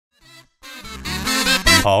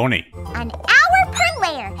Pony. An hour per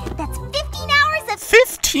layer. That's 15 hours of...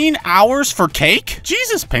 15 hours for cake?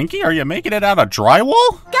 Jesus, Pinky, are you making it out of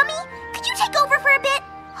drywall? Gummy, could you take over for a bit?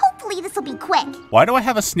 Hopefully this will be quick. Why do I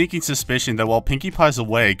have a sneaking suspicion that while Pinkie Pie's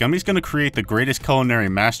away, Gummy's gonna create the greatest culinary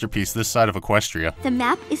masterpiece this side of Equestria? The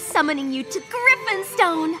map is summoning you to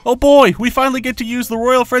Griffonstone. Oh boy, we finally get to use the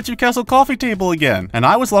Royal Friendship Castle coffee table again. And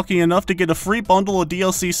I was lucky enough to get a free bundle of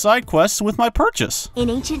DLC side quests with my purchase. In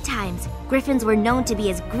ancient times, griffins were known to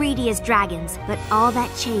be as greedy as dragons, but all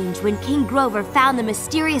that changed when King Grover found the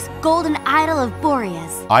mysterious golden idol of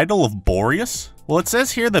Boreas. Idol of Boreas? Well, it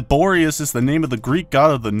says here that Boreas is the name of the Greek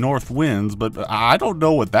god of the north winds, but I don't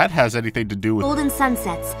know what that has anything to do with— Golden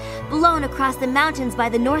sunsets, blown across the mountains by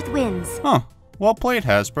the north winds. Huh. Well played,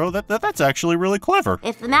 Hasbro. That's actually really clever.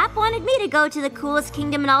 If the map wanted me to go to the coolest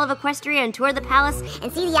kingdom in all of Equestria and tour the palace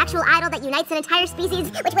and see the actual idol that unites an entire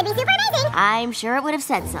species, which would be super amazing, I'm sure it would have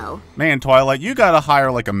said so. Man, Twilight, you gotta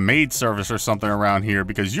hire like a maid service or something around here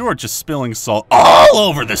because you are just spilling salt all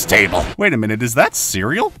over this table. Wait a minute, is that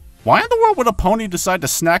cereal? Why in the world would a pony decide to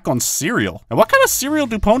snack on cereal? And what kind of cereal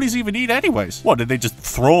do ponies even eat anyways? What, did they just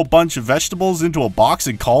throw a bunch of vegetables into a box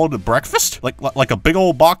and call it a breakfast? Like a big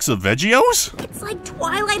old box of Veggie-Os? It's like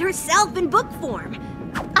Twilight herself in book form.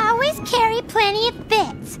 always carry plenty of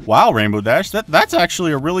bits. Wow, Rainbow Dash, that's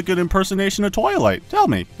actually a really good impersonation of Twilight. Tell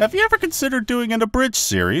me, have you ever considered doing an abridged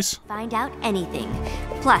series? Find out anything.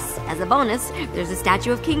 Plus, as a bonus, there's a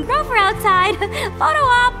statue of King Grover outside. Photo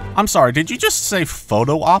op! I'm sorry, did you just say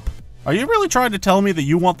photo op? Are you really trying to tell me that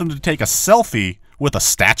you want them to take a selfie with a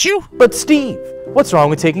statue? But Steve, what's wrong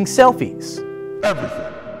with taking selfies?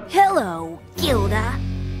 Everything. Hello, Gilda.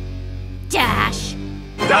 Dash.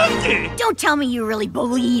 Donkey! Don't tell me you really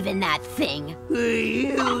believe in that thing.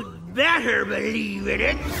 You'd better believe in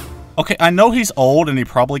it. Okay, I know he's old and he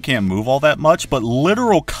probably can't move all that much, but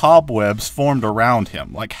literal cobwebs formed around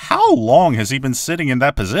him. Like, how long has he been sitting in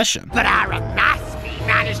that position? But our Nasby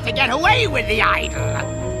managed to get away with the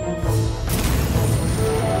idol.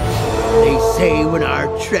 They say when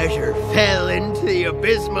our treasure fell into the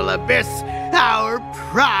abysmal abyss, our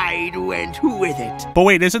pride went with it. But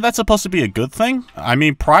wait, isn't that supposed to be a good thing? I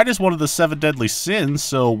mean, pride is one of the 7 deadly sins,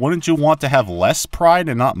 so wouldn't you want to have less pride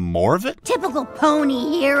and not more of it? Typical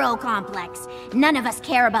pony hero complex. None of us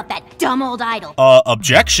care about that dumb old idol.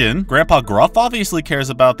 Objection. Grandpa Gruff obviously cares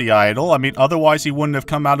about the idol. I mean, otherwise he wouldn't have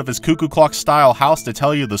come out of his cuckoo clock style house to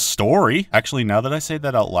tell you the story. Actually, now that I say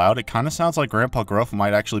that out loud, it kind of sounds like Grandpa Gruff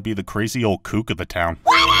might actually be the crazy old kook of the town.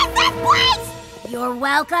 What is this place? You're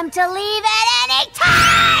welcome to leave at any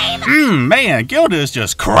time! Man, Gilda is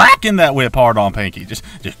just cracking that whip hard on Pinky. Just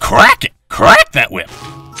crack it. Crack that whip.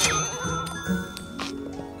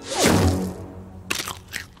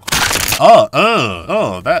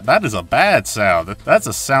 That is a bad sound. That's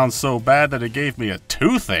a sound so bad that it gave me a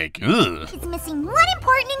toothache. Ugh. It's missing one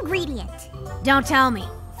important ingredient. Don't tell me.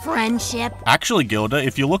 Friendship. Actually, Gilda,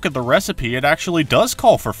 if you look at the recipe, it actually does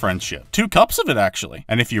call for friendship. 2 cups of it, actually.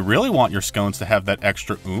 And if you really want your scones to have that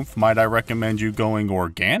extra oomph, might I recommend you going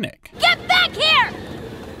organic? Get back here!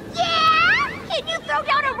 Yeah? Can you throw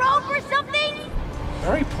down a rope or something?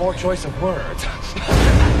 Very poor choice of words.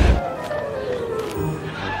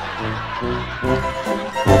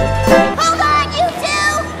 Hold on, you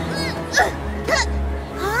two!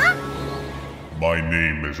 Huh? My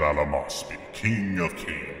name is Alamaspi, King of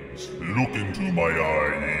Kings. Look into my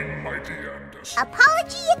eye, ye mighty Andes.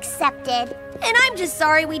 Apology accepted. And I'm just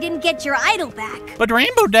sorry we didn't get your idol back. But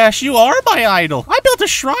Rainbow Dash, you are my idol. I built a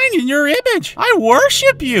shrine in your image. I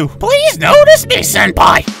worship you. Please notice me,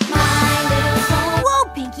 Senpai.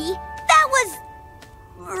 Whoa, Pinky. That was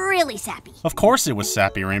really sappy. Of course it was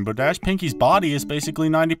sappy, Rainbow Dash. Pinky's body is basically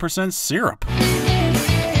 90% syrup.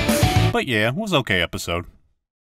 But yeah, it was okay episode.